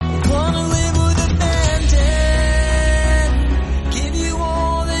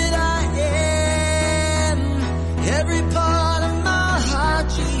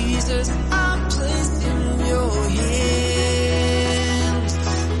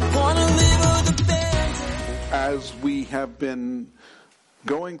as we have been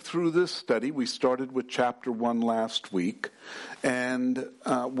going through this study, we started with chapter 1 last week, and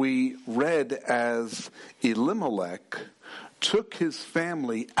we read as Elimelech took his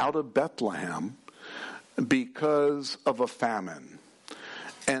family out of Bethlehem because of a famine.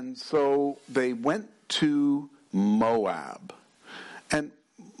 And so they went to Moab. And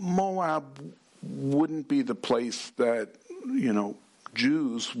Moab wouldn't be the place that,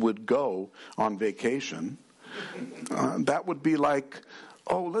 Jews would go on vacation. That would be like,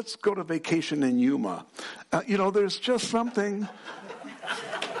 oh, let's go to vacation in Yuma. There's just something,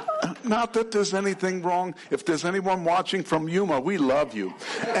 not that there's anything wrong. If there's anyone watching from Yuma, we love you.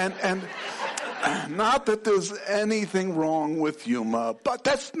 And not that there's anything wrong with Yuma, but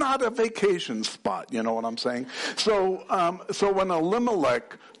that's not a vacation spot, you know what I'm saying? So when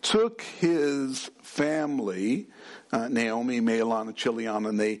Elimelech took his family, Naomi, Mahlon, and Chilion,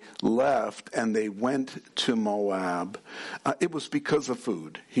 and they left and they went to Moab, it was because of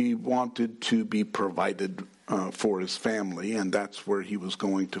food. He wanted to be provided for his family, and that's where he was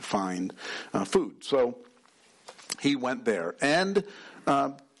going to find food. So he went there, and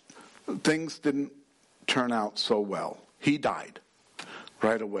things didn't turn out so well. He died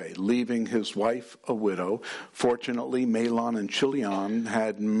right away, leaving his wife a widow. Fortunately, Mahlon and Chilion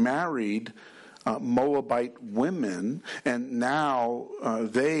had married Moabite women, and now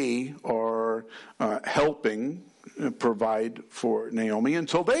they are helping provide for Naomi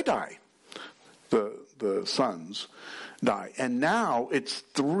until they die. The sons die. And now it's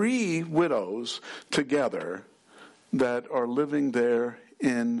 3 widows together that are living there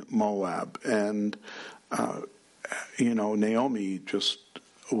in Moab. And, Naomi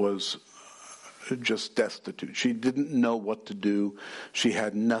was destitute. She didn't know what to do. She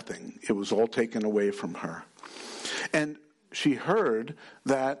had nothing. It was all taken away from her. And she heard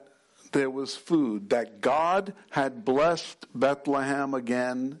that there was food, that God had blessed Bethlehem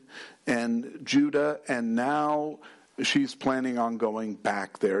again and Judah, and now she's planning on going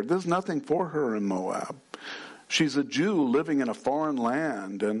back there. There's nothing for her in Moab. She's a Jew living in a foreign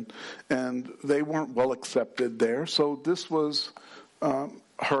land, and they weren't well accepted there. So this was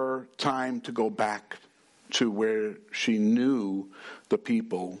her time to go back to where she knew the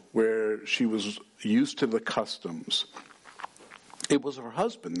people, where she was used to the customs. It was her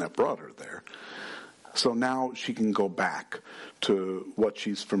husband that brought her there. So now she can go back to what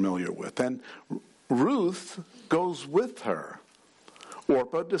she's familiar with. And Ruth goes with her.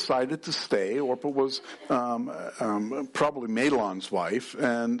 Orpah decided to stay. Orpah was probably Mahlon's wife,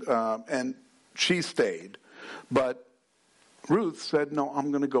 and she stayed. But Ruth said, no,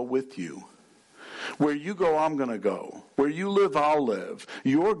 I'm going to go with you. Where you go, I'm going to go. Where you live, I'll live.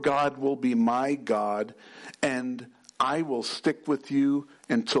 Your God will be my God, and I will stick with you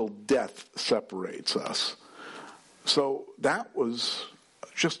until death separates us. So that was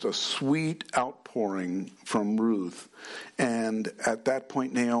just a sweet outpouring from Ruth. And at that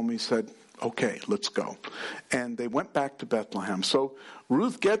point, Naomi said, okay, let's go. And they went back to Bethlehem. So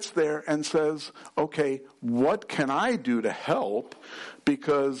Ruth gets there and says, okay, what can I do to help?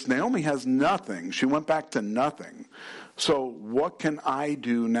 Because Naomi has nothing. She went back to nothing. So what can I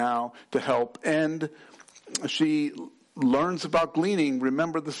do now to help? And she learns about gleaning.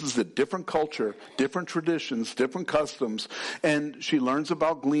 Remember, this is a different culture, different traditions, different customs. And she learns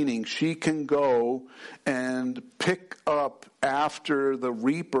about gleaning. She can go and pick up after the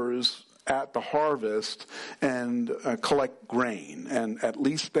reapers at the harvest and collect grain. And at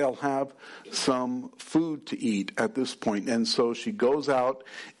least they'll have some food to eat at this point. And so she goes out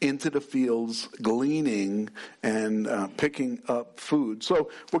into the fields gleaning and picking up food. So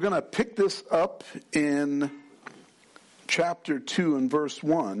we're going to pick this up in chapter 2 and verse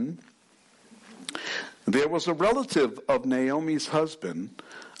 1. There was a relative of Naomi's husband,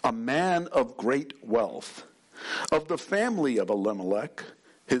 a man of great wealth, of the family of Elimelech.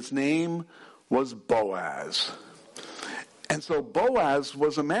 His name was Boaz. And so Boaz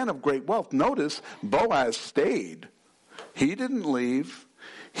was a man of great wealth. Notice, Boaz stayed. He didn't leave.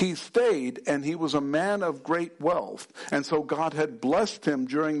 He stayed, and he was a man of great wealth. And so God had blessed him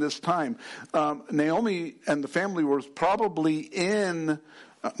during this time. Naomi and the family was probably in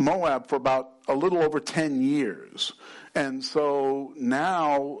Moab for about a little over 10 years. And so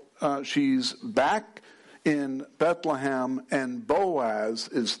now she's back in Bethlehem, and Boaz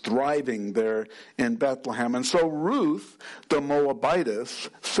is thriving there in Bethlehem. And so Ruth, the Moabitess,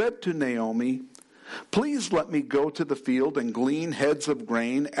 said to Naomi, please let me go to the field and glean heads of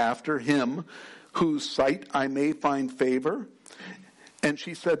grain after him, whose sight I may find favor. And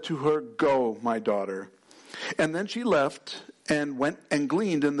she said to her, go, my daughter. And then she left and went and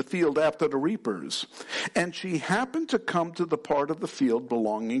gleaned in the field after the reapers. And she happened to come to the part of the field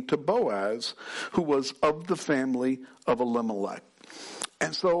belonging to Boaz, who was of the family of Elimelech.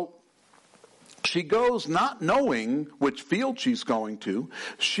 And so she goes not knowing which field she's going to.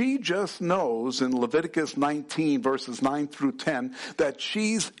 She just knows in Leviticus 19 verses 9 through 10 that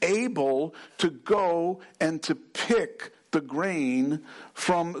she's able to go and to pick the grain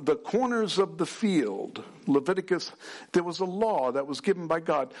from the corners of the field. Leviticus, there was a law that was given by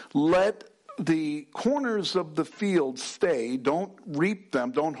God. Let the corners of the field stay. Don't reap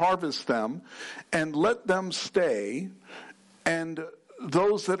them. Don't harvest them. And let them stay. And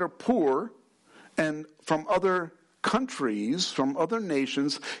those that are poor and from other countries, from other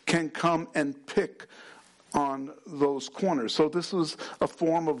nations, can come and pick on those corners. So this is a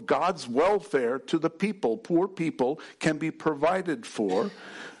form of God's welfare to the people. Poor people can be provided for.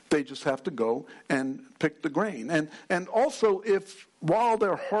 They just have to go and pick the grain. And also, if while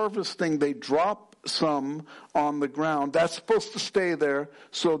they're harvesting they drop some on the ground, that's supposed to stay there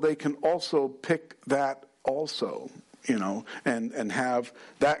so they can also pick that also. And have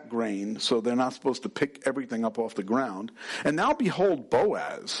that grain, so they're not supposed to pick everything up off the ground. And now behold,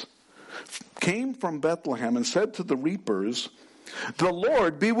 Boaz came from Bethlehem and said to the reapers, "The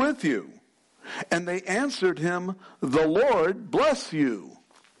Lord be with you." And they answered him, "The Lord bless you."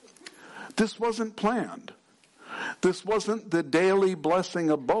 This wasn't planned. This wasn't the daily blessing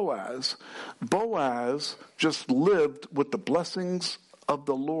of Boaz. Boaz just lived with the blessings of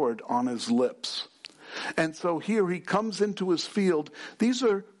the Lord on his lips. And so here he comes into his field. These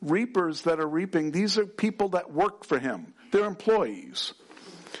are reapers that are reaping. These are people that work for him. They're employees.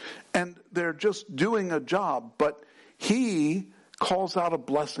 And they're just doing a job. But he calls out a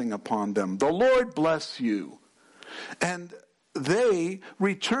blessing upon them. "The Lord bless you." And they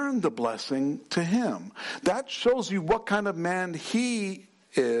return the blessing to him. That shows you what kind of man he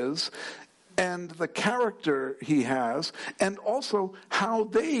is, and the character he has, and also how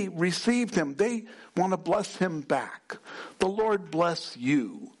they received him. They want to bless him back. "The Lord bless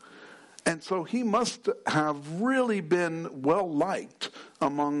you." And so he must have really been well liked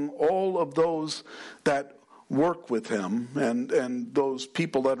among all of those that work with him and those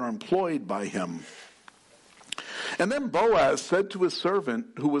people that are employed by him. And then Boaz said to his servant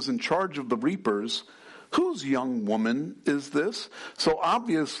who was in charge of the reapers, "Whose young woman is this?" So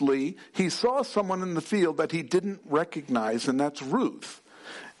obviously he saw someone in the field that he didn't recognize, and that's Ruth.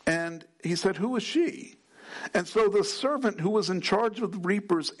 And he said, "Who is she?" And so the servant who was in charge of the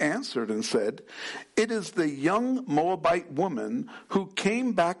reapers answered and said, "It is the young Moabite woman who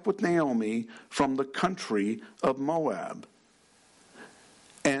came back with Naomi from the country of Moab."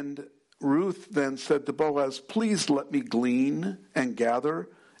 And Ruth then said to Boaz, "Please let me glean and gather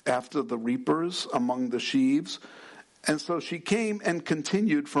after the reapers among the sheaves." And so she came and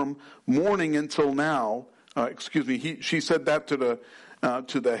continued from morning until now. She said that to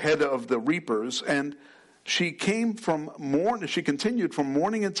the head of the reapers, and she continued from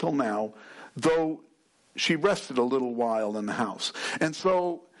morning until now, though she rested a little while in the house. And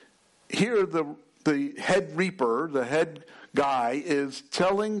so here the head reaper, the head guy, is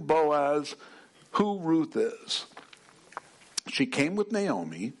telling Boaz who Ruth is. She came with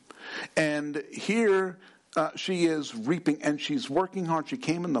Naomi, and here she is reaping, and she's working hard. She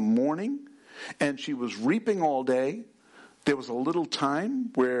came in the morning, and she was reaping all day. There was a little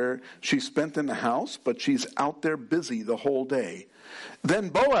time where she spent in the house, but she's out there busy the whole day. Then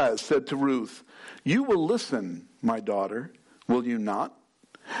Boaz said to Ruth, "You will listen, my daughter, will you not?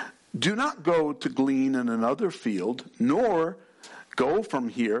 Do not go to glean in another field, nor go from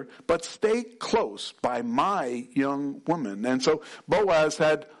here, but stay close by my young woman." And so Boaz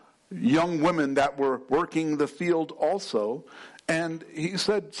had young women that were working the field also, and he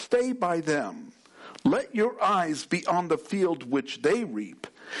said, "Stay by them. Let your eyes be on the field which they reap,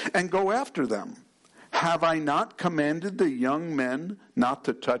 and go after them. Have I not commanded the young men not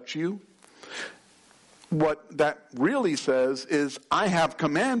to touch you?" What that really says is, I have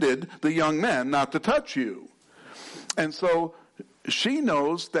commanded the young men not to touch you. And so she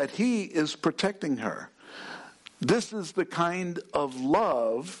knows that he is protecting her. This is the kind of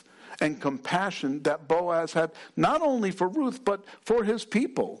love and compassion that Boaz had, not only for Ruth, but for his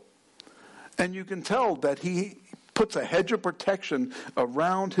people. And you can tell that he puts a hedge of protection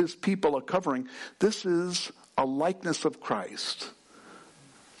around his people, a covering. This is a likeness of Christ,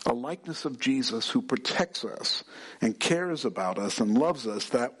 a likeness of Jesus who protects us and cares about us and loves us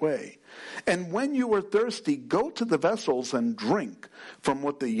that way. "And when you are thirsty, go to the vessels and drink from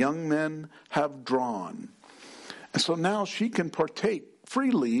what the young men have drawn." And so now she can partake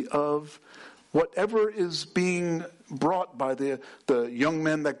freely of whatever is being brought by the young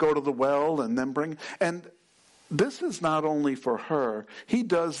men that go to the well and then bring. And this is not only for her. He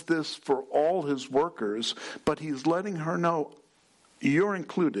does this for all his workers, but he's letting her know, you're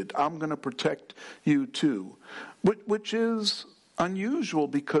included. I'm going to protect you too. Which is unusual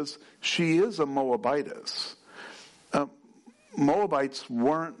because she is a Moabitess. Moabites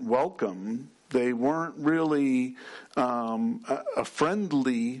weren't welcome. They weren't really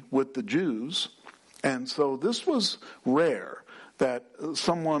friendly with the Jews. And so this was rare that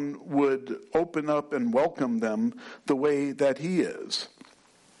someone would open up and welcome them the way that he is.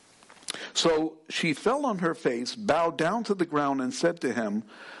 So she fell on her face, bowed down to the ground, and said to him,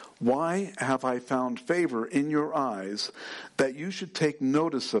 "Why have I found favor in your eyes that you should take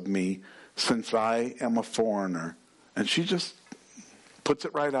notice of me, since I am a foreigner?" And she just puts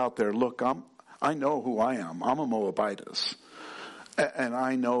it right out there. Look, I know who I am. I'm a Moabitess. And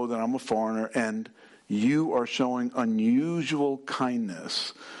I know that I'm a foreigner, and you are showing unusual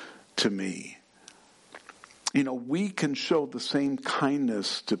kindness to me. You know, we can show the same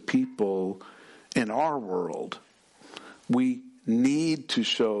kindness to people in our world. We need to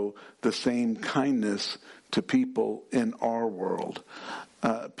show the same kindness to people in our world.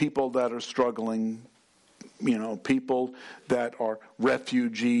 People that are struggling, people that are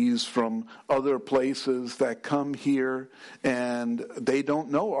refugees from other places that come here and they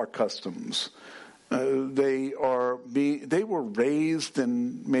don't know our customs. They were raised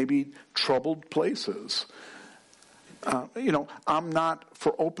in maybe troubled places. I'm not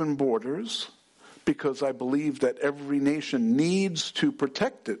for open borders because I believe that every nation needs to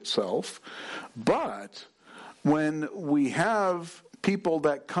protect itself. But when we have people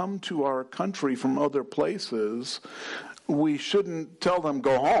that come to our country from other places, we shouldn't tell them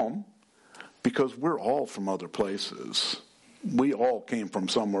go home, because we're all from other places. We all came from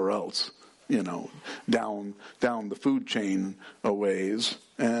somewhere else, down the food chain a ways.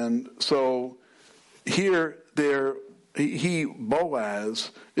 And so here,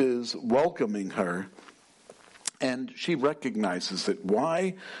 Boaz is welcoming her, and she recognizes it.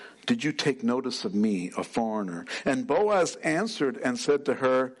 "Why did you take notice of me, a foreigner?" And Boaz answered and said to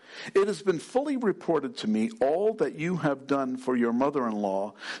her, "It has been fully reported to me all that you have done for your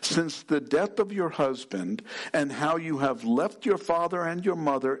mother-in-law since the death of your husband, and how you have left your father and your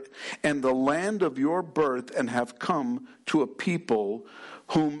mother and the land of your birth and have come to a people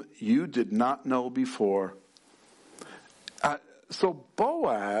whom you did not know before." So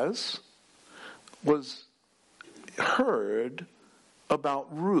Boaz heard about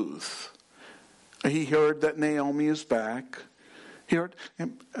Ruth. He heard that Naomi is back. It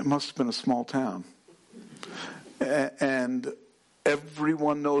must have been a small town. And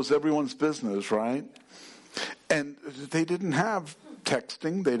everyone knows everyone's business, right? And they didn't have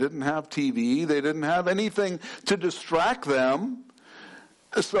texting. They didn't have TV. They didn't have anything to distract them.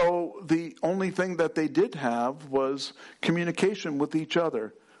 So the only thing that they did have was communication with each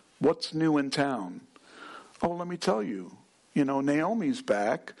other. What's new in town? Oh, let me tell you. Naomi's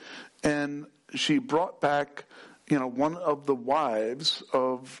back, and she brought back, one of the wives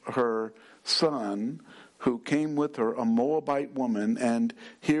of her son who came with her, a Moabite woman, and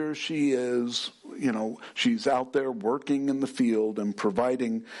here she is, she's out there working in the field and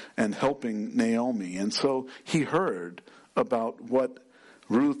providing and helping Naomi. And so he heard about what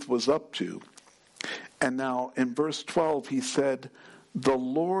Ruth was up to. And now in verse 12 he said, "The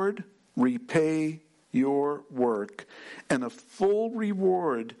Lord repay your work, and a full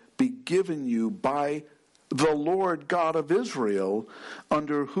reward be given you by the Lord God of Israel,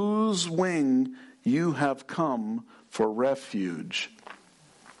 under whose wing you have come for refuge."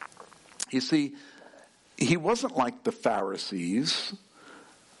 You see, he wasn't like the Pharisees,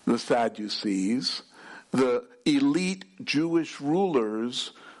 the Sadducees, the elite Jewish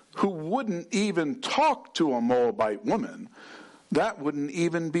rulers who wouldn't even talk to a Moabite woman. That wouldn't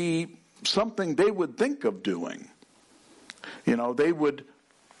even be something they would think of doing. They would,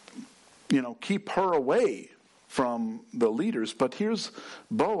 keep her away from the leaders. But here's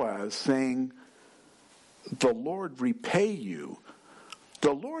Boaz saying, "The Lord repay you.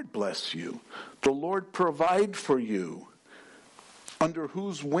 The Lord bless you. The Lord provide for you, under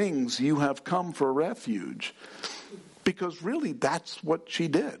whose wings you have come for refuge." Because really that's what she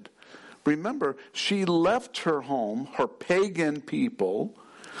did. Remember, she left her home, her pagan people,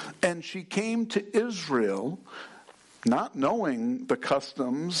 and she came to Israel not knowing the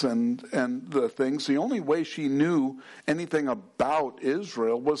customs and the things. The only way she knew anything about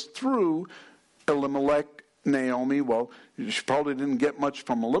Israel was through Elimelech, Naomi. Well, she probably didn't get much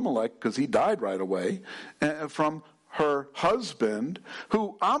from Elimelech because he died right away. From her husband,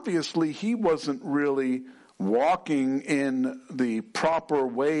 who obviously he wasn't really walking in the proper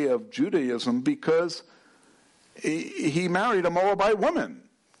way of Judaism because he married a Moabite woman.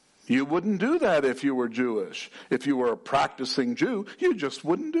 You wouldn't do that if you were Jewish. If you were a practicing Jew, you just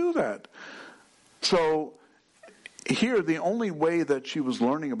wouldn't do that. So here, the only way that she was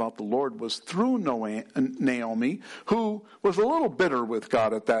learning about the Lord was through Naomi, who was a little bitter with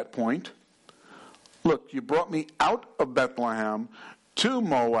God at that point. Look, you brought me out of Bethlehem to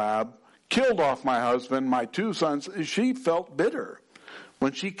Moab, killed off my husband, my 2 sons. She felt bitter.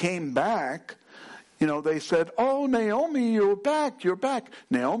 When she came back, they said, "Oh, Naomi, you're back, you're back."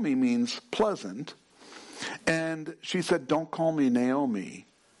 Naomi means pleasant. And she said, "Don't call me Naomi.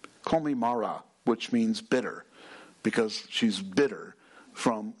 Call me Mara," which means bitter, because she's bitter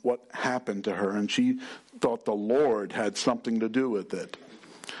from what happened to her. And she thought the Lord had something to do with it.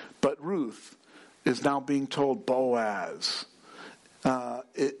 But Ruth is now being told, Boaz.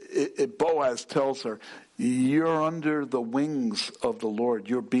 Boaz tells her, "You're under the wings of the Lord.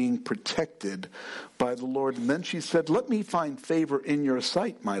 You're being protected by the Lord." And then she said, "Let me find favor in your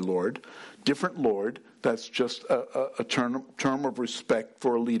sight, my Lord." Different Lord. That's just a term of respect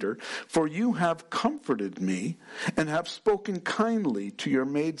for a leader. "For you have comforted me and have spoken kindly to your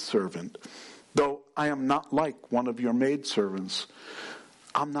maidservant, though I am not like one of your maidservants.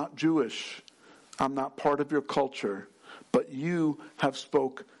 I'm not Jewish. I'm not part of your culture. But you have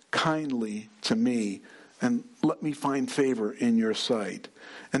spoke kindly to me, and let me find favor in your sight."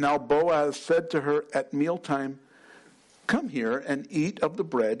 And now Boaz said to her at mealtime, "Come here and eat of the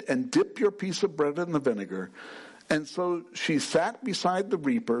bread, and dip your piece of bread in the vinegar." And so she sat beside the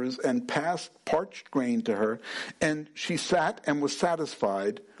reapers and passed parched grain to her, and she sat and was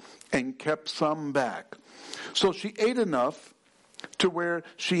satisfied and kept some back. So she ate enough to where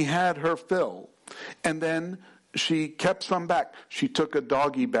she had her fill, and then she kept some back. She took a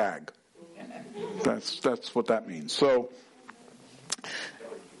doggy bag. That's what that means. So,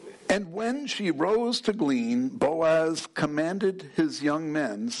 and when she rose to glean, Boaz commanded his young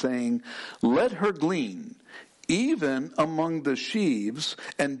men, saying, "Let her glean, even among the sheaves,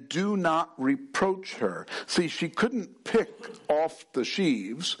 and do not reproach her." See, she couldn't pick off the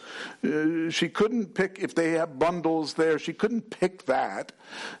sheaves. She couldn't pick, if they have bundles there, she couldn't pick that.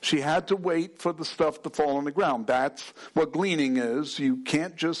 She had to wait for the stuff to fall on the ground. That's what gleaning is. You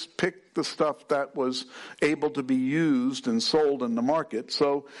can't just pick the stuff that was able to be used and sold in the market.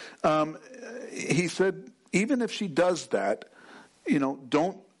 So he said, even if she does that,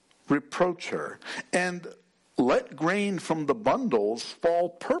 don't reproach her. And let grain from the bundles fall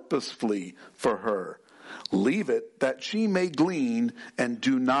purposefully for her. Leave it that she may glean, and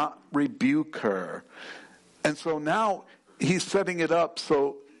do not rebuke her. And so now he's setting it up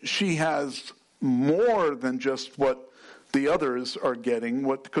so she has more than just what the others are getting.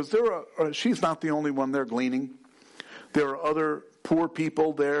 Because she's not the only one there gleaning. There are other poor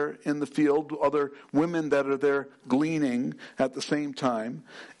people there in the field, other women that are there gleaning at the same time.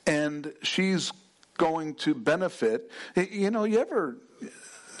 And she's going to benefit. Have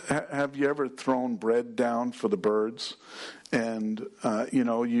you ever thrown bread down for the birds? And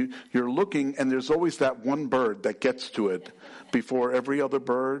you're looking, and there's always that one bird that gets to it before every other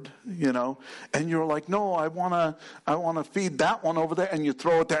bird, and you're like, "No, I want to feed that one over there," and you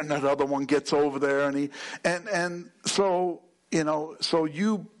throw it there, and that other one gets over there, so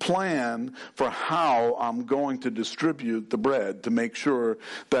you plan for how I'm going to distribute the bread to make sure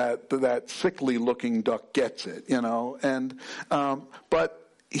that sickly looking duck gets it, but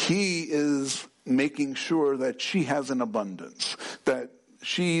he is making sure that she has an abundance, that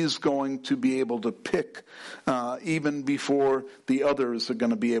she's going to be able to pick even before the others are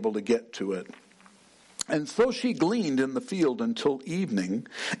going to be able to get to it. And so she gleaned in the field until evening,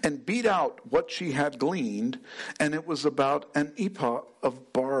 and beat out what she had gleaned, and it was about an ephah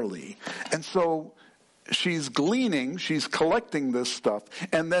of barley. And so she's gleaning, she's collecting this stuff,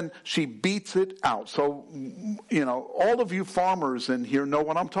 and then she beats it out. So, all of you farmers in here know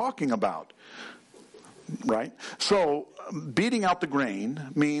what I'm talking about, right? So beating out the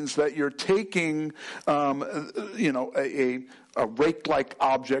grain means that you're taking, a rake-like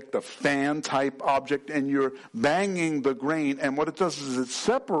object, a fan-type object, and you're banging the grain, and what it does is it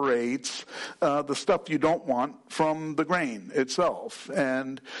separates the stuff you don't want from the grain itself,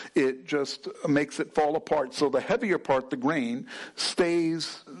 and it just makes it fall apart. So the heavier part, the grain,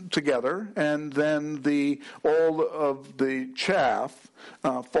 stays together, and then all of the chaff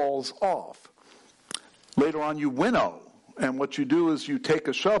falls off. Later on, you winnow. And what you do is you take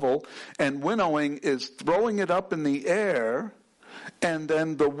a shovel, and winnowing is throwing it up in the air and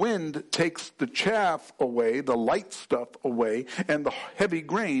then the wind takes the chaff away, the light stuff away, and the heavy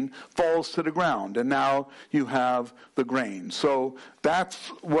grain falls to the ground. And now you have the grain. So that's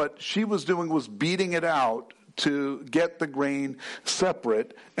what she was doing, was beating it out to get the grain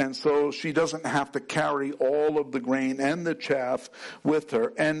separate. And so she doesn't have to carry all of the grain and the chaff with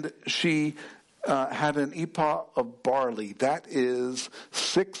her. And she had an ephah of barley. That is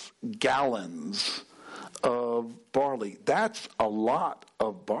 6 gallons of barley. That's a lot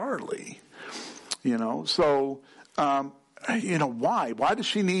of barley, So, why? Why does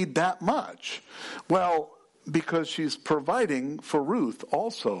she need that much? Well, because she's providing for Ruth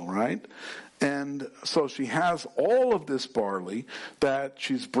also, right? And so she has all of this barley that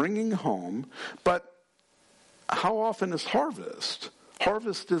she's bringing home. But how often is harvest?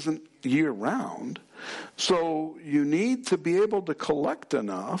 Harvest isn't year-round. So you need to be able to collect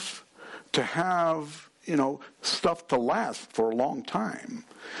enough to have stuff to last for a long time.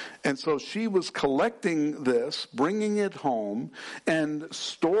 And so she was collecting this, bringing it home, and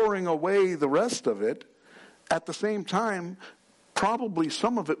storing away the rest of it. At the same time, probably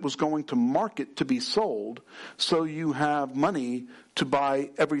some of it was going to market to be sold, so you have money to buy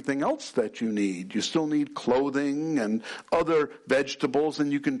everything else that you need. You still need clothing and other vegetables,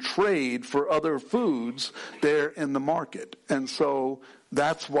 and you can trade for other foods there in the market. And so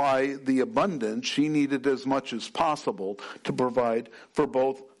that's why the abundance, she needed as much as possible to provide for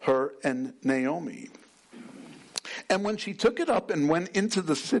both her and Naomi. And when she took it up and went into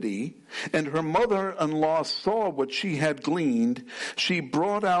the city, and her mother-in-law saw what she had gleaned, she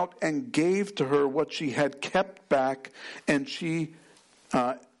brought out and gave to her what she had kept back, and she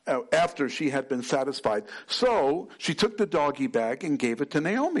after she had been satisfied. So she took the doggy bag and gave it to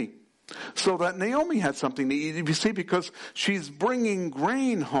Naomi, so that Naomi had something to eat. You see, because she's bringing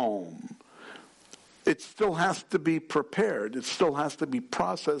grain home, it still has to be prepared. It still has to be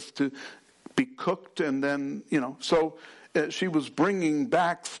processed to be cooked, and then, so she was bringing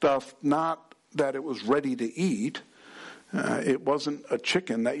back stuff, not that it was ready to eat. It wasn't a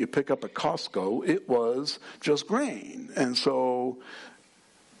chicken that you pick up at Costco. It was just grain. And so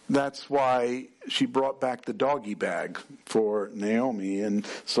that's why she brought back the doggy bag for Naomi. And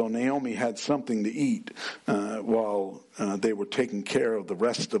so Naomi had something to eat while they were taking care of the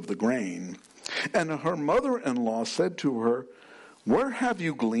rest of the grain. And her mother-in-law said to her, "Where have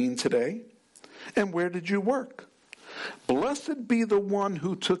you gleaned today? And where did you work? Blessed be the one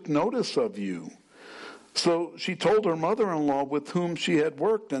who took notice of you." So she told her mother-in-law with whom she had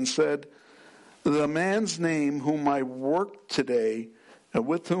worked and said, "The man's name with whom I work today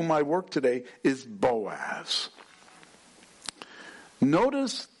is Boaz."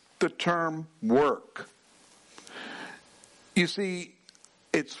 Notice the term work. You see,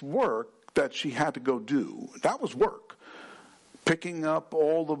 it's work that she had to go do. That was work. Picking up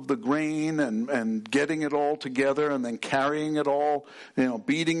all of the grain and getting it all together and then carrying it all,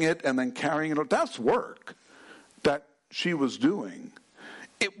 beating it and then carrying it all. That's work that she was doing.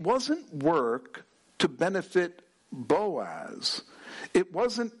 It wasn't work to benefit Boaz. It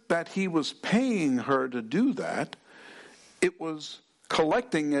wasn't that he was paying her to do that. It was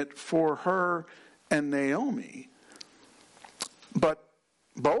collecting it for her and Naomi. But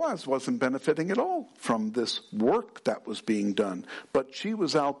Boaz wasn't benefiting at all from this work that was being done. But she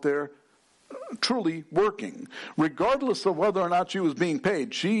was out there truly working. Regardless of whether or not she was being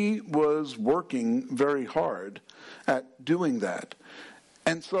paid, she was working very hard at doing that.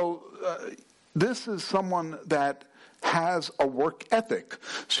 And so this is someone that has a work ethic.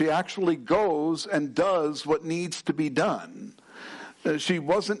 She actually goes and does what needs to be done. She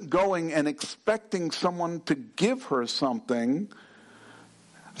wasn't going and expecting someone to give her something.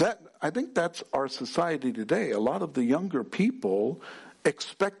 I think that's our society today. A lot of the younger people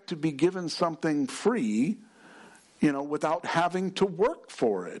expect to be given something free, without having to work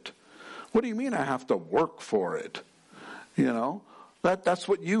for it. What do you mean I have to work for it? That's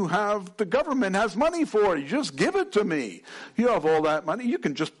what you have. The government has money for. You just give it to me. You have all that money. You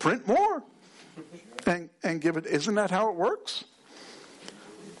can just print more and give it. Isn't that how it works?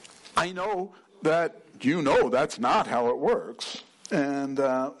 I know that that's not how it works. And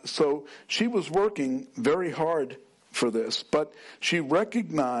so she was working very hard for this, but she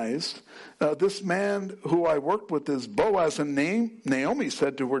recognized this man who I worked with is Boaz, and Naomi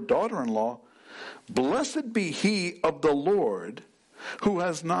said to her daughter-in-law, "Blessed be he of the Lord who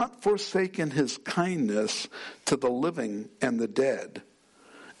has not forsaken his kindness to the living and the dead."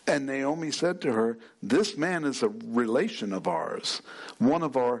 And Naomi said to her, "This man is a relation of ours, one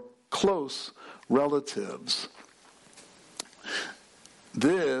of our close relatives."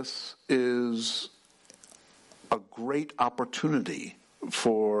 This is a great opportunity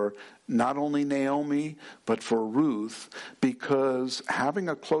for not only Naomi, but for Ruth, because having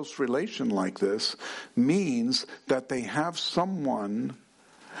a close relation like this means that they have someone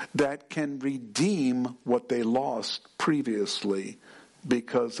that can redeem what they lost previously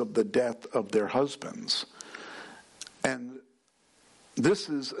because of the death of their husbands. And this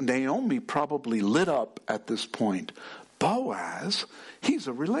is, Naomi probably lit up at this point. Boaz, he's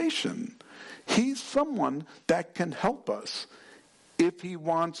a relation. He's someone that can help us if he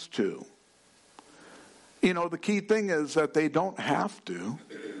wants to. You know, the key thing is that they don't have to.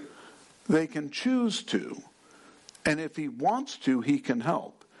 They can choose to. And if he wants to, he can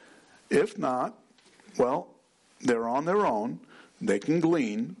help. If not, well, they're on their own. They can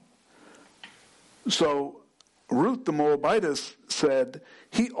glean. So Ruth the Moabitess said,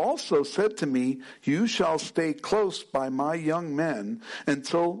 he also said to me, you shall stay close by my young men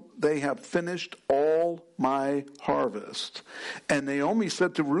until they have finished all my harvest. And Naomi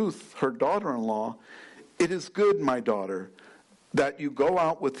said to Ruth, her daughter-in-law, it is good, my daughter, that you go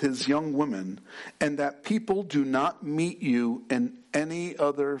out with his young women, and that people do not meet you in any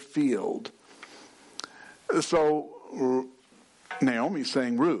other field. So Naomi's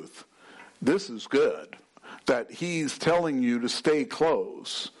saying, Ruth, this is good, that he's telling you to stay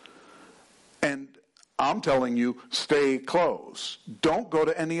close. And I'm telling you, stay close. Don't go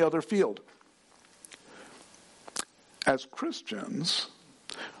to any other field. As Christians,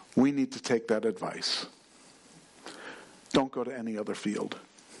 we need to take that advice. Don't go to any other field.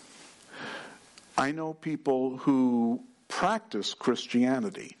 I know people who practice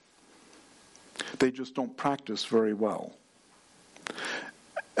Christianity. They just don't practice very well.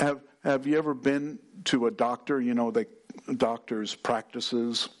 Have you ever been to a doctor? You know, the doctor's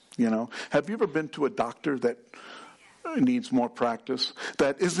practices, you know. Have you ever been to a doctor that needs more practice,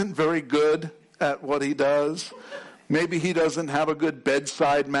 that isn't very good at what he does? Maybe he doesn't have a good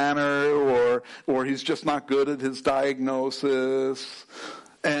bedside manner, or he's just not good at his diagnosis.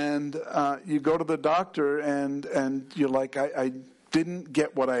 And you go to the doctor and you're like, I didn't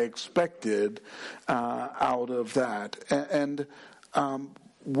get what I expected out of that. And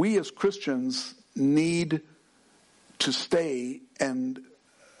we as Christians need to stay and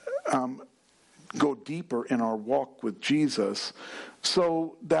go deeper in our walk with Jesus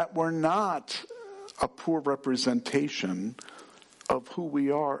so that we're not a poor representation of who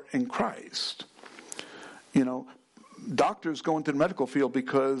we are in Christ. You know, doctors go into the medical field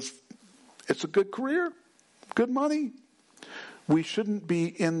because it's a good career, good money. We shouldn't be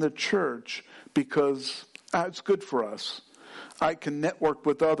in the church because it's good for us. I can network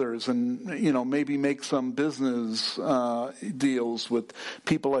with others and, you know, maybe make some business deals with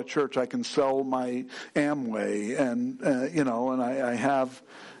people at church. I can sell my Amway and, you know, and I have...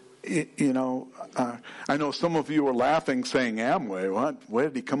 You know, I know some of you are laughing saying Amway. What? Where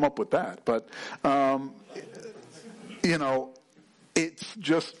did he come up with that? But, you know, it's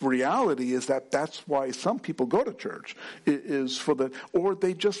just reality is that that's why some people go to church, is for the, or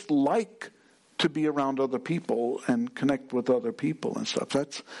they just like to be around other people and connect with other people and stuff.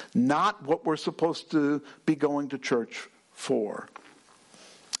 That's not what we're supposed to be going to church for.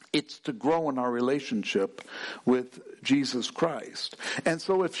 It's to grow in our relationship with Jesus Christ. And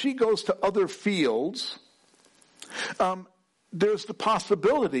so if she goes to other fields, there's the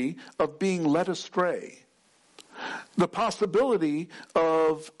possibility of being led astray. The possibility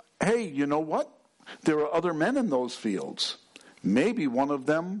of, hey, you know what? There are other men in those fields. Maybe one of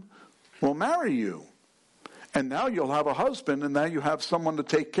them will marry you. And now you'll have a husband, and now you have someone to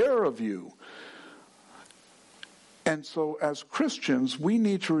take care of you. And so as Christians, we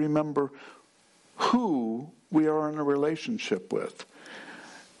need to remember who we are in a relationship with.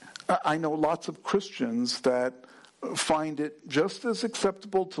 I know lots of Christians that find it just as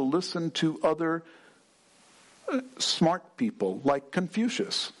acceptable to listen to other smart people like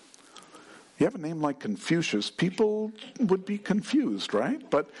Confucius. You have a name like Confucius, people would be confused, right?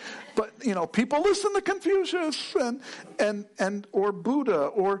 But you know, people listen to Confucius and or Buddha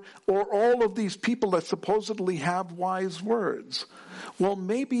or all of these people that supposedly have wise words. Well,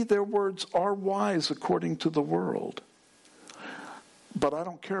 maybe their words are wise according to the world. But I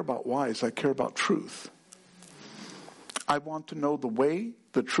don't care about wise, I care about truth. I want to know the way,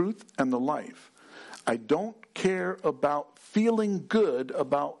 the truth, and the life. I don't care about feeling good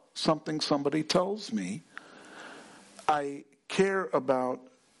about something somebody tells me. I care about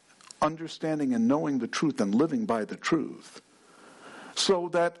understanding and knowing the truth and living by the truth so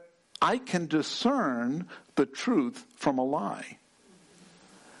that I can discern the truth from a lie.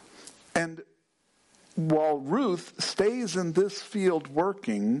 And while Ruth stays in this field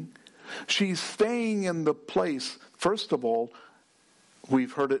working, She's staying in the place. First of all,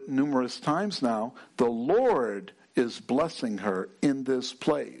 we've heard it numerous times now, the Lord is blessing her in this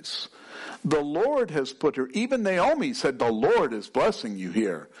place. The Lord has put her, even Naomi said, the Lord is blessing you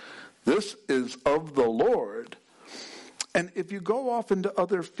here. This is of the Lord. And if you go off into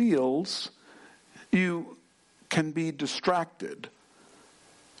other fields, you can be distracted.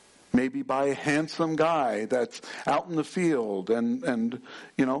 Maybe by a handsome guy that's out in the field. And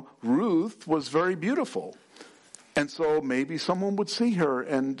Ruth was very beautiful. And so maybe someone would see her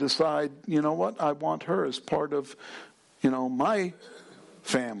and decide, you know what, I want her as part of, my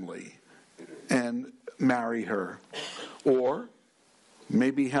family and marry her. Or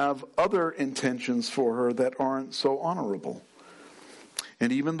maybe have other intentions for her that aren't so honorable.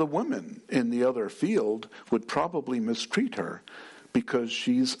 And even the women in the other field would probably mistreat her because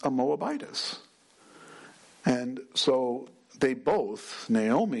she's a Moabitess. And so they both,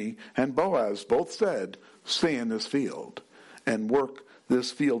 Naomi and Boaz, both said, stay in this field and work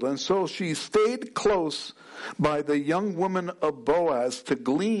this field. And so she stayed close by the young woman of Boaz to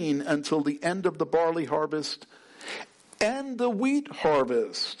glean until the end of the barley harvest and the wheat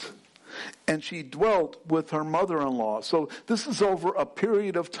harvest. And she dwelt with her mother-in-law. So this is over a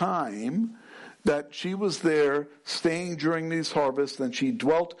period of time that she was there staying during these harvests, and she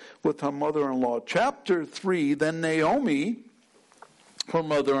dwelt with her mother-in-law. Chapter 3, then Naomi, her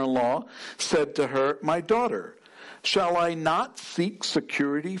mother-in-law, said to her, my daughter, shall I not seek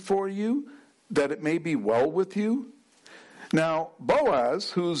security for you, that it may be well with you? Now,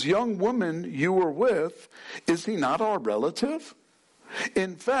 Boaz, whose young woman you were with, is he not our relative?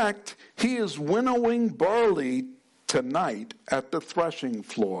 In fact, he is winnowing barley tonight at the threshing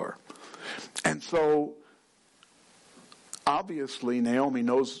floor. And so, obviously, Naomi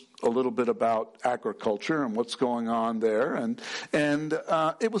knows a little bit about agriculture and what's going on there. And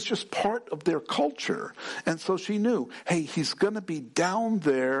it was just part of their culture. And so she knew, hey, he's going to be down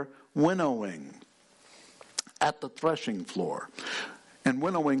there winnowing at the threshing floor. And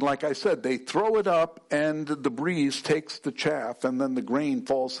winnowing, like I said, they throw it up and the breeze takes the chaff and then the grain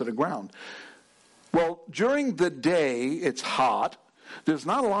falls to the ground. Well, during the day, it's hot. There's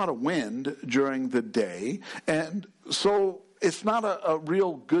not a lot of wind during the day. And so it's not a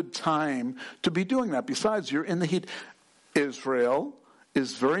real good time to be doing that. Besides, you're in the heat. Israel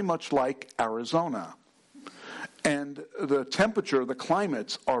is very much like Arizona. And the temperature, the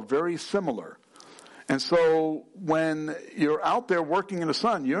climates are very similar. And so when you're out there working in the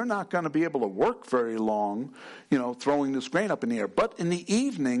sun, you're not going to be able to work very long, throwing this grain up in the air. But in the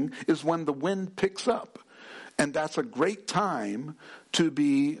evening is when the wind picks up. And that's a great time to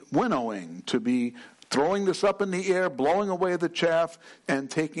be winnowing, to be throwing this up in the air, blowing away the chaff, and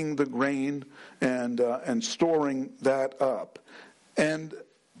taking the grain and storing that up. And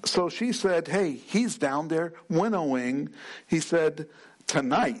so she said, hey, he's down there winnowing, he said,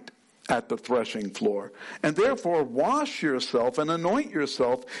 tonight at the threshing floor. And therefore wash yourself and anoint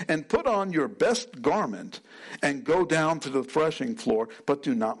yourself and put on your best garment and go down to the threshing floor, but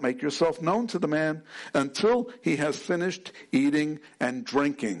do not make yourself known to the man until he has finished eating and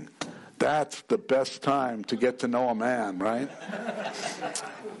drinking. That's the best time to get to know a man, right?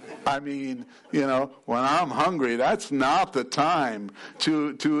 I mean, when I'm hungry, that's not the time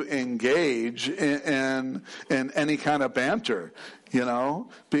to engage in any kind of banter,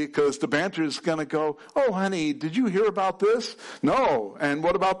 because the banter is going to go, oh, honey, did you hear about this? No. And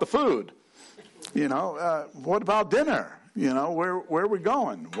what about the food? What about dinner? Where are we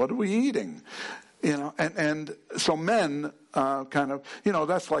going? What are we eating? And so men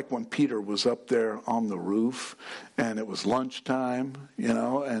that's like when Peter was up there on the roof and it was lunchtime,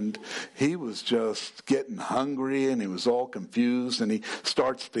 and he was just getting hungry and he was all confused and he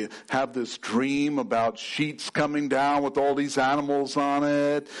starts to have this dream about sheets coming down with all these animals on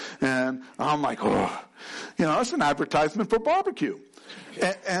it. And I'm like, oh, it's an advertisement for barbecue.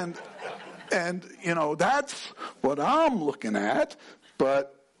 And that's what I'm looking at.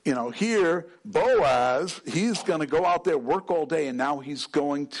 But here, Boaz, he's going to go out there, work all day, and now he's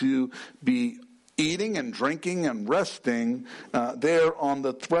going to be eating and drinking and resting there on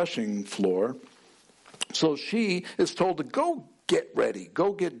the threshing floor. So she is told to go get ready,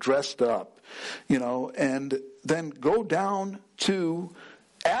 go get dressed up, and then go down to,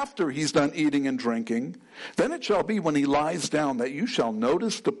 after he's done eating and drinking, then it shall be when he lies down that you shall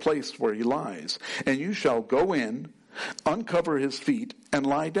notice the place where he lies, and you shall go in, uncover his feet, and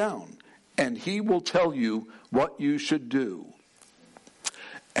lie down, and he will tell you what you should do.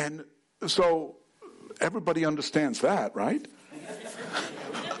 And so everybody understands that, right?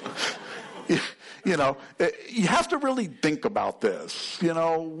 You have to really think about this.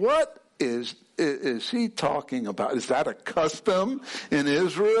 What is she talking about? Is that a custom in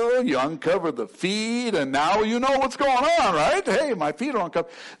Israel? You uncover the feet and now you know what's going on, right? Hey, my feet are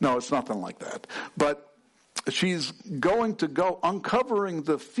uncovered. No, it's nothing like that. But she's going to go, uncovering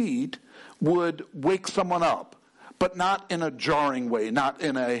the feet would wake someone up, but not in a jarring way, not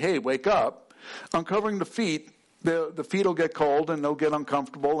in a, hey, wake up. Uncovering the feet, the feet will get cold and they'll get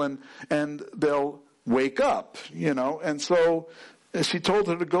uncomfortable and they'll wake up, And so she told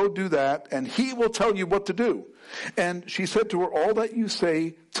her to go do that and he will tell you what to do. And she said to her, all that you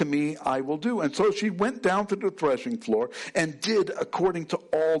say to me, I will do. And so she went down to the threshing floor and did according to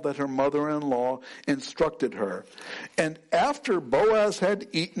all that her mother-in-law instructed her. And after Boaz had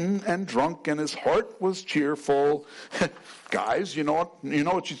eaten and drunk and his heart was cheerful, guys, you know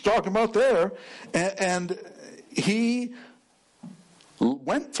what she's talking about there. And he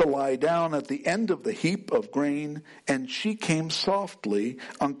went to lie down at the end of the heap of grain, and she came softly,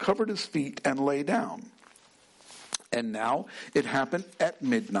 uncovered his feet, and lay down. And now it happened at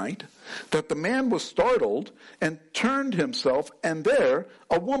midnight that the man was startled and turned himself, and there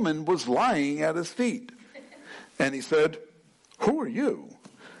a woman was lying at his feet. And he said, who are you?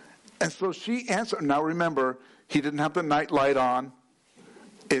 And so she answered. Now remember, he didn't have the night light on.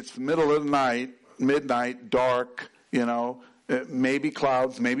 It's middle of the night, midnight, dark, maybe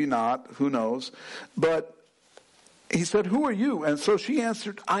clouds, maybe not, who knows. But he said, who are you? And so she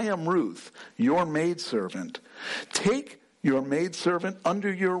answered, I am Ruth, your maidservant. Take your maidservant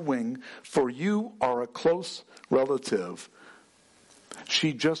under your wing, for you are a close relative.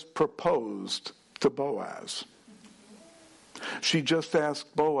 She just proposed to Boaz. She just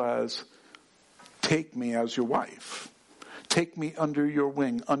asked Boaz, take me as your wife. Take me under your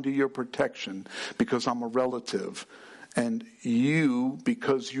wing, under your protection, because I'm a relative. And you,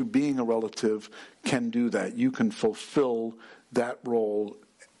 because you being a relative, can do that. You can fulfill that role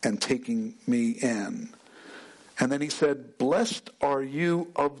and taking me in. And then he said, blessed are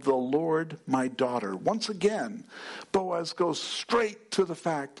you of the Lord, my daughter. Once again, Boaz goes straight to the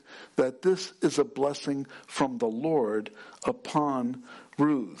fact that this is a blessing from the Lord upon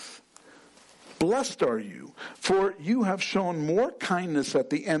Ruth. Blessed are you, for you have shown more kindness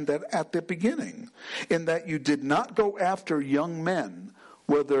at the end than at the beginning, in that you did not go after young men,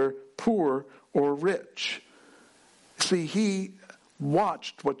 whether poor or rich. See, he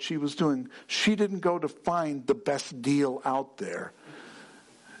watched what she was doing. She didn't go to find the best deal out there.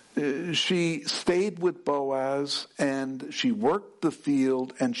 She stayed with Boaz, and she worked the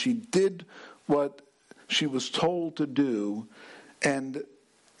field, and she did what she was told to do, and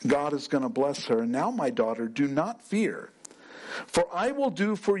God is going to bless her. Now, my daughter, do not fear, for I will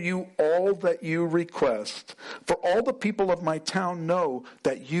do for you all that you request. For all the people of my town know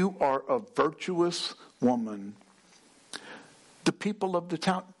that you are a virtuous woman. The people of the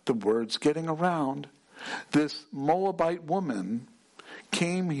town, the word's getting around. This Moabite woman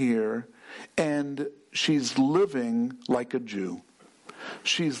came here and she's living like a Jew.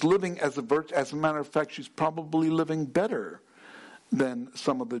 She's living as a matter of fact, she's probably living better than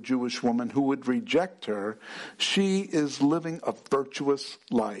some of the Jewish women who would reject her. She is living a virtuous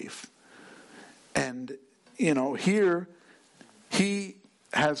life. And, here he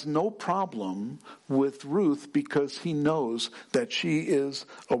has no problem with Ruth because he knows that she is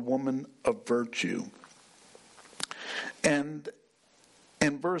a woman of virtue. And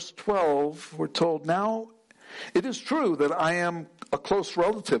in verse 12, we're told, now it is true that I am a close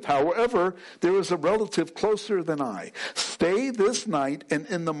relative. However, there is a relative closer than I. Stay this night, and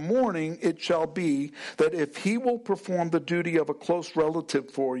in the morning it shall be that if he will perform the duty of a close relative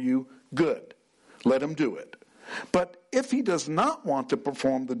for you, good. Let him do it. But if he does not want to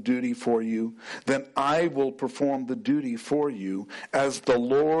perform the duty for you, then I will perform the duty for you as the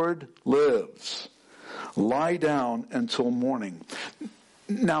Lord lives. Lie down until morning.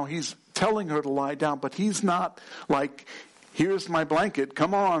 Now he's telling her to lie down, but he's not like, here's my blanket,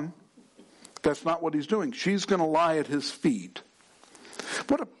 come on. That's not what he's doing. She's going to lie at his feet.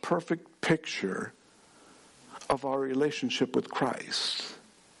 What a perfect picture of our relationship with Christ.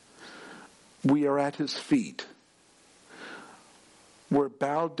 We are at his feet. We're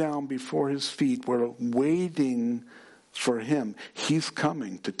bowed down before his feet. We're waiting for him. He's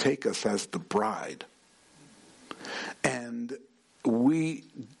coming to take us as the bride. And we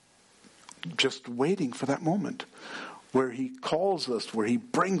just waiting for that moment where he calls us, where he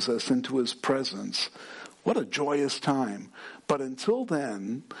brings us into his presence. What a joyous time. But until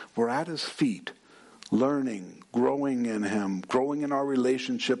then, we're at his feet, learning, growing in him, growing in our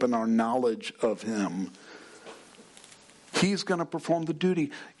relationship and our knowledge of him. He's going to perform the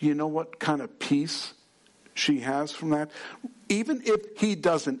duty. You know what kind of peace she has from that? Even if he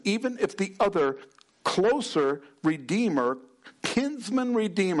doesn't, even if the other closer redeemer, kinsman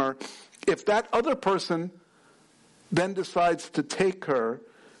redeemer, if that other person then decides to take her,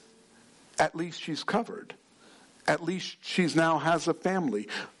 at least she's covered. At least she's now has a family.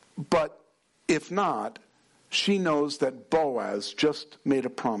 But if not, she knows that Boaz just made a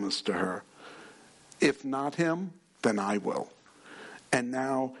promise to her. If not him, then I will. And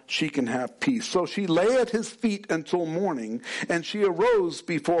now she can have peace. So she lay at his feet until morning, and she arose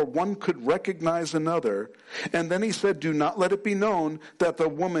before one could recognize another. And then he said, do not let it be known that the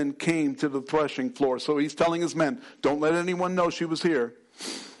woman came to the threshing floor. So he's telling his men, don't let anyone know she was here,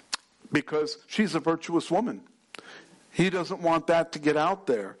 because she's a virtuous woman. He doesn't want that to get out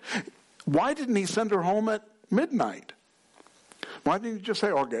there. Why didn't he send her home at midnight? Why didn't he just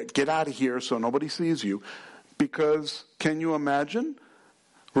say, okay, get out of here so nobody sees you? Because can you imagine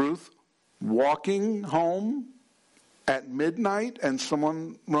Ruth walking home at midnight and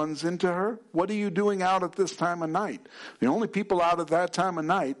someone runs into her? What are you doing out at this time of night? The only people out at that time of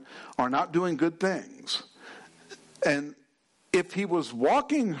night are not doing good things. And if he was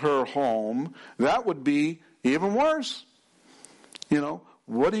walking her home, that would be even worse.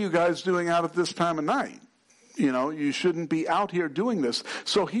 What are you guys doing out at this time of night? You shouldn't be out here doing this.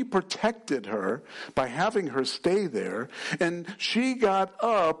 So he protected her by having her stay there. And she got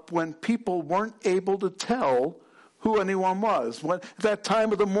up when people weren't able to tell who anyone was. That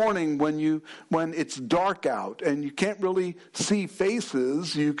time of the morning when it's dark out and you can't really see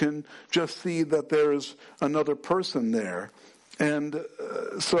faces, you can just see that there's another person there. And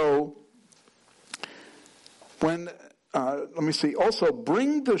so also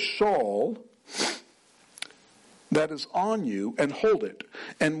bring the shawl that is on you and hold it.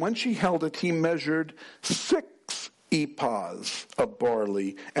 And when she held it, he measured 6 ephahs of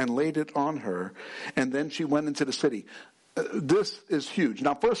barley and laid it on her. And then she went into the city. This is huge.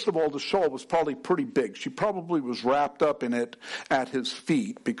 Now, first of all, the shawl was probably pretty big. She probably was wrapped up in it at his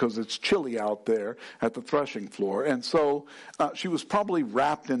feet because it's chilly out there at the threshing floor. And so she was probably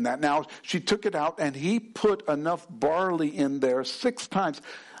wrapped in that. Now, she took it out and he put enough barley in there 6 times.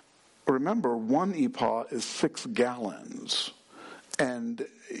 Remember, 1 ephah is 6 gallons. And,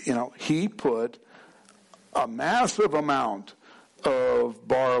 he put a massive amount of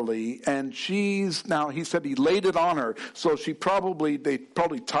barley, and he said he laid it on her. So they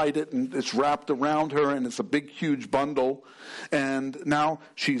probably tied it, and it's wrapped around her, and it's a big, huge bundle. And now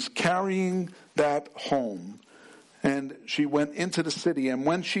she's carrying that home. And she went into the city. And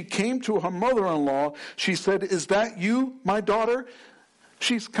when she came to her mother-in-law, she said, is that you, my daughter?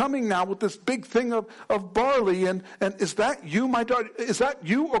 She's coming now with this big thing of barley, and is that you, my daughter? Is that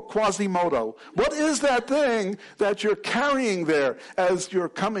you or Quasimodo? What is that thing that you're carrying there as you're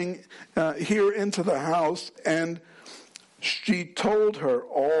coming here into the house? And she told her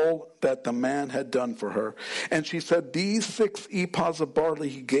all that the man had done for her. And she said, these 6 ephahs of barley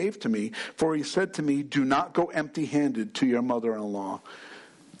he gave to me, for he said to me, do not go empty-handed to your mother-in-law.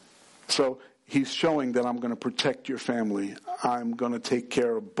 So he's showing that I'm going to protect your family. I'm going to take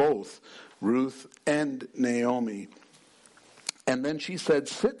care of both Ruth and Naomi. And then she said,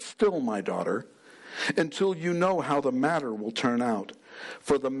 sit still, my daughter, until you know how the matter will turn out.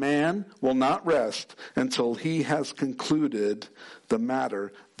 For the man will not rest until he has concluded the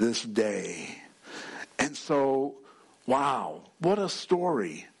matter this day. And so, wow, what a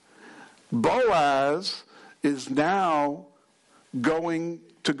story. Boaz is now going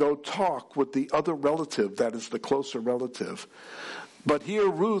to go talk with the other relative, that is the closer relative. But here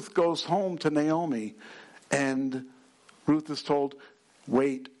Ruth goes home to Naomi, and Ruth is told,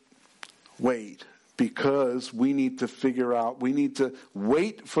 wait, because we need to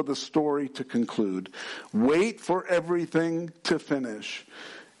wait for the story to conclude. Wait for everything to finish.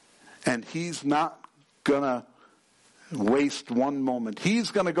 And he's not going to waste one moment. He's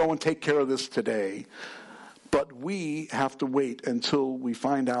going to go and take care of this today. But we have to wait until we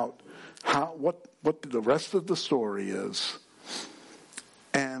find out what the rest of the story is.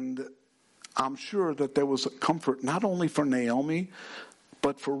 And I'm sure that there was a comfort not only for Naomi,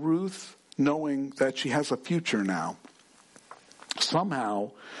 but for Ruth, knowing that she has a future now.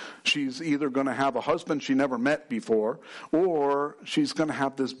 Somehow, she's either going to have a husband she never met before, or she's going to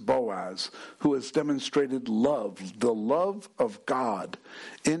have this Boaz who has demonstrated love, the love of God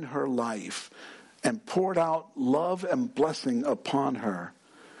in her life, and poured out love and blessing upon her.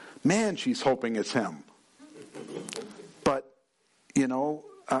 Man, she's hoping it's him. But,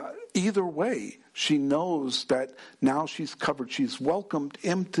 either way, she knows that now she's covered. She's welcomed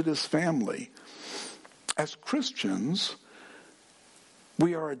into this family. As Christians,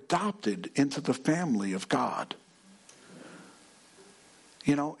 We are adopted into the family of God.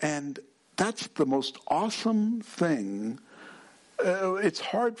 And that's the most awesome thing. It's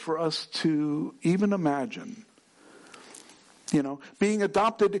hard for us to even imagine. Being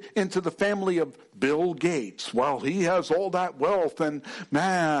adopted into the family of Bill Gates. Well, he has all that wealth, and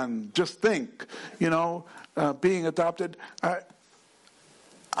man, just think, being adopted.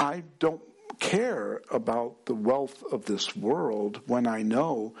 I don't care about the wealth of this world when I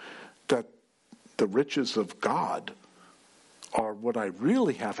know that the riches of God are what I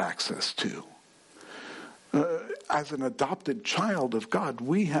really have access to. As an adopted child of God,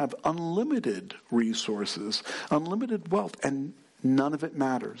 we have unlimited resources, unlimited wealth, and none of it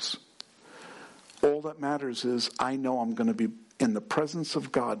matters. All that matters is I know I'm going to be in the presence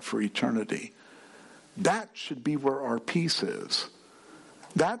of God for eternity. That should be where our peace is.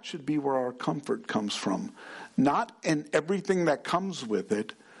 That should be where our comfort comes from. Not in everything that comes with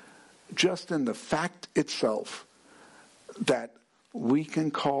it, just in the fact itself that we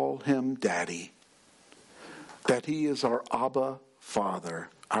can call him Daddy. That he is our Abba Father,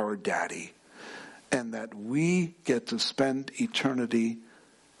 our Daddy. And that we get to spend eternity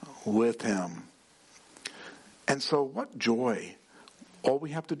with him. And so what joy. All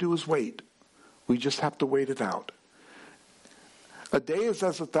we have to do is wait. We just have to wait it out. A day is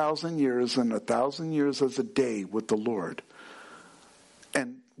as 1,000 years, and 1,000 years as a day with the Lord.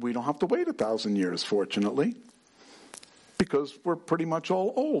 And we don't have to wait 1,000 years, fortunately, because we're pretty much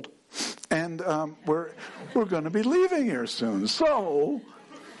all old. And we're going to be leaving here soon. So,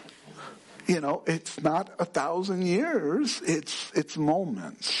 it's not 1,000 years. It's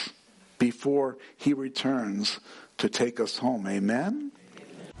moments before he returns to take us home. Amen?